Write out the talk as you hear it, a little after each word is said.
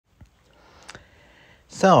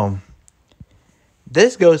So,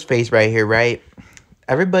 this ghost face right here, right?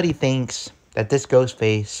 Everybody thinks that this ghost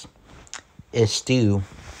face is Stu.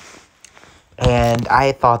 And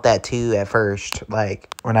I thought that too at first.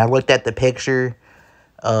 Like, when I looked at the picture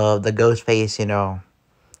of the ghost face,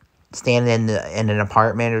 standing in an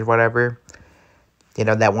apartment or whatever,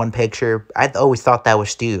 that one picture, I always thought that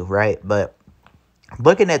was Stu, right? But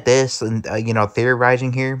looking at this and,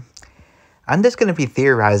 theorizing here, I'm just going to be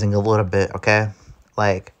theorizing a little bit, okay?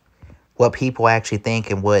 Like, what people actually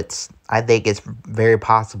think and what I think is very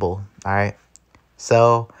possible, all right?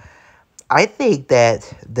 So, I think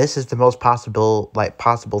that this is the most possible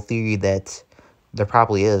theory that there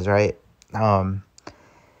probably is, right?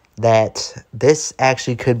 That this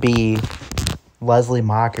actually could be Leslie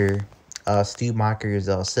Macher, Stu Macher's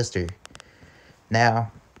sister. Now,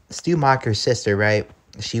 Stu Macher's sister, right?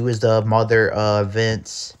 She was the mother of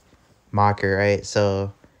Vince Macher, right?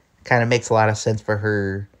 So, kind of makes a lot of sense for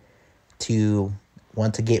her to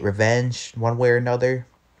want to get revenge one way or another.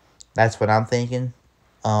 That's what I'm thinking.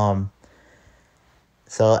 So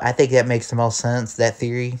I think that makes the most sense. That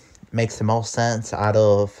theory makes the most sense out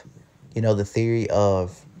of, the theory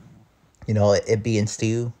of, it being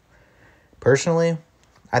Stu. Personally,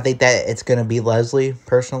 I think that it's going to be Leslie,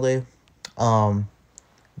 personally.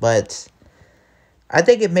 But I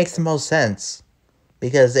think it makes the most sense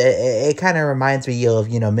because it kind of reminds me of,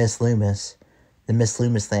 Miss Loomis. The Miss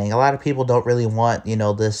Loomis thing. A lot of people don't really want,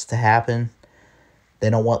 this to happen. They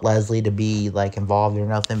don't want Leslie to be, involved or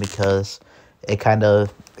nothing because it kind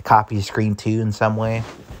of copies Scream 2 in some way.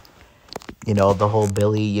 The whole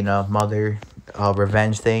Billy, mother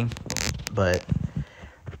revenge thing. But,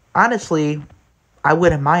 honestly, I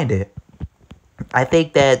wouldn't mind it. I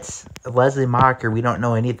think that Leslie Macher, we don't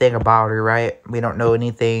know anything about her, right? We don't know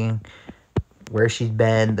anything where she's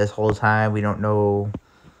been this whole time. We don't know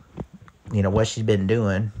what she's been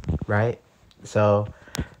doing, right? So,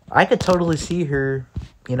 I could totally see her,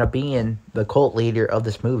 being the cult leader of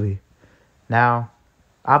this movie. Now,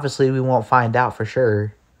 obviously, we won't find out for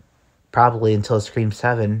sure, probably until Scream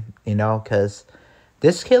 7, because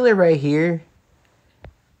this killer right here,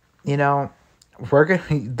 they're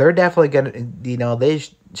definitely gonna, they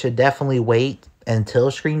should definitely wait until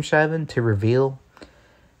Scream 7 to reveal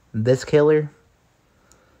this killer,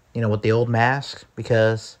 with the old mask,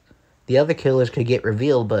 because the other killers could get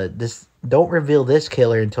revealed, but don't reveal this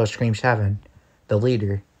killer until Scream 7, the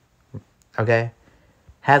leader, okay?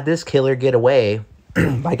 Have this killer get away.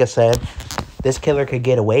 Like I said, this killer could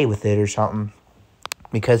get away with it or something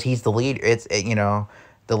because he's the leader. It's,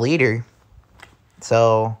 the leader.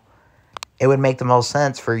 So, it would make the most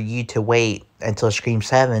sense for you to wait until Scream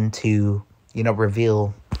 7 to,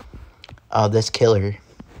 reveal this killer.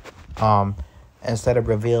 Instead of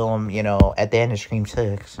reveal him, at the end of Scream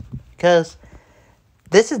 6. Because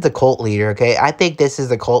this is the cult leader, okay? I think this is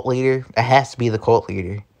the cult leader. It has to be the cult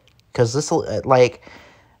leader. Because this,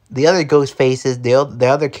 the other ghost faces, the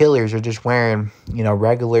other killers are just wearing,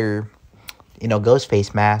 regular, ghost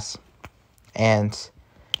face masks. And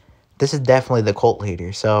this is definitely the cult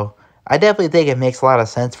leader. So, I definitely think it makes a lot of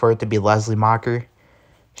sense for it to be Leslie Macher.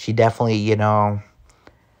 She definitely,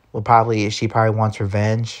 she probably wants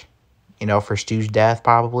revenge, for Stu's death,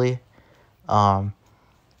 probably.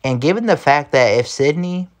 And given the fact that if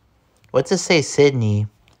Sydney, let's just say Sydney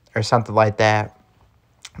or something like that,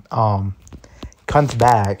 comes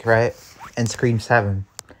back, right, and Scream 7,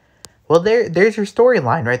 well, there's your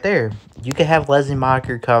storyline right there. You could have Leslie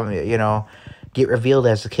Macher come, get revealed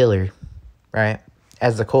as the killer, right,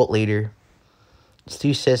 as the cult leader,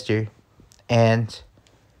 Stu's sister, and,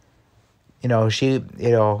 she,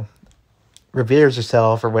 reveals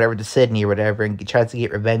herself or whatever to Sydney or whatever and tries to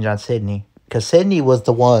get revenge on Sydney. Because Sydney was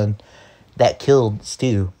the one that killed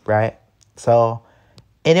Stu, right? So,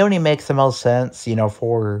 it only makes the most sense,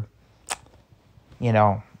 for,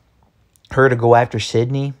 her to go after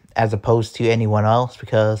Sydney as opposed to anyone else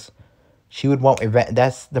because she would want revenge.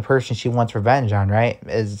 That's the person she wants revenge on, right?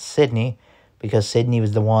 Is Sydney, because Sydney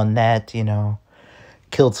was the one that,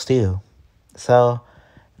 killed Stu. So,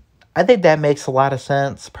 I think that makes a lot of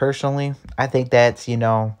sense, personally. I think that's,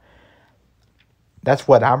 that's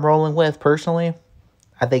what I'm rolling with, personally.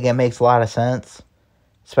 I think it makes a lot of sense.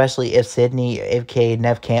 Especially if Sydney, aka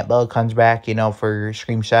Nev Campbell, comes back, for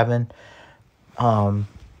Scream 7. You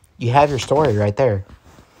have your story right there.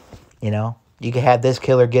 You could have this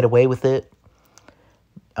killer get away with it.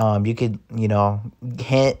 You could,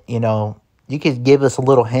 hint, you could give us a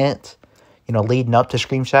little hint, leading up to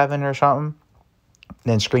Scream 7 or something.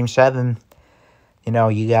 Then Scream 7,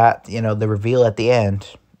 you got, the reveal at the end.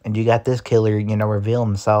 And you got this killer, reveal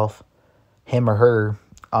himself, him or her.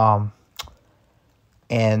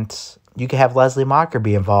 And you could have Leslie Macher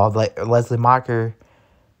be involved, like Leslie Macher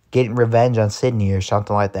getting revenge on Sydney or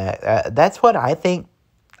something like that. That's what I think.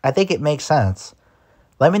 I think it makes sense.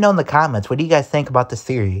 Let me know in the comments. What do you guys think about this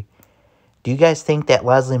theory? Do you guys think that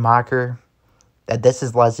that this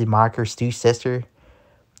is Leslie Macher, Stu's sister,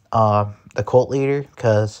 the cult leader?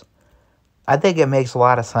 Because I think it makes a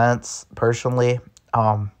lot of sense, personally,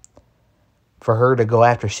 for her to go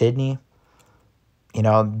after Sydney. You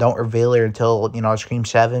know, don't reveal her until, Scream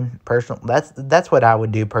 7. That's what I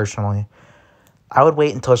would do, personally. I would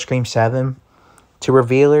wait until Scream 7 to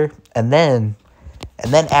reveal her, and then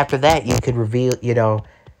after that, you could reveal,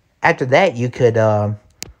 after that, you could,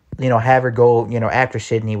 have her go, after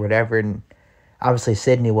Sydney, whatever, and obviously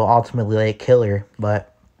Sydney will ultimately, kill her,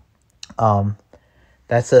 but,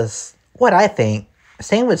 that's just what I think.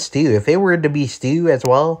 Same with Stu. If it were to be Stu as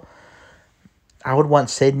well, I would want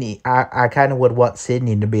Sydney, I kind of would want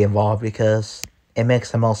Sydney to be involved because it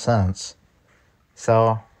makes the most sense.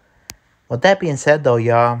 So, with that being said, though,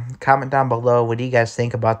 y'all, comment down below, what do you guys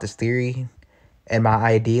think about this theory and my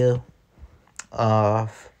idea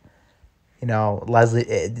of,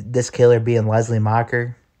 this killer being Leslie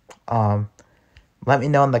Macher? Let me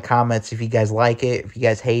know in the comments if you guys like it, if you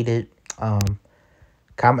guys hate it.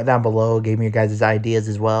 Comment down below, give me your guys' ideas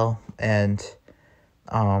as well, and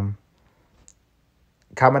comment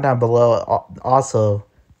down below. Also,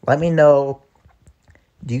 let me know,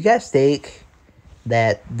 do you guys think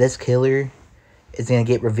that this killer is going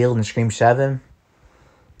to get revealed in Scream 7?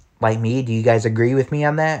 Like me, do you guys agree with me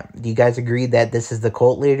on that? Do you guys agree that this is the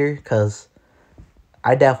cult leader? Because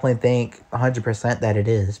I definitely think 100% that it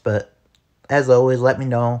is. But as always, let me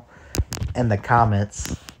know in the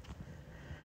comments.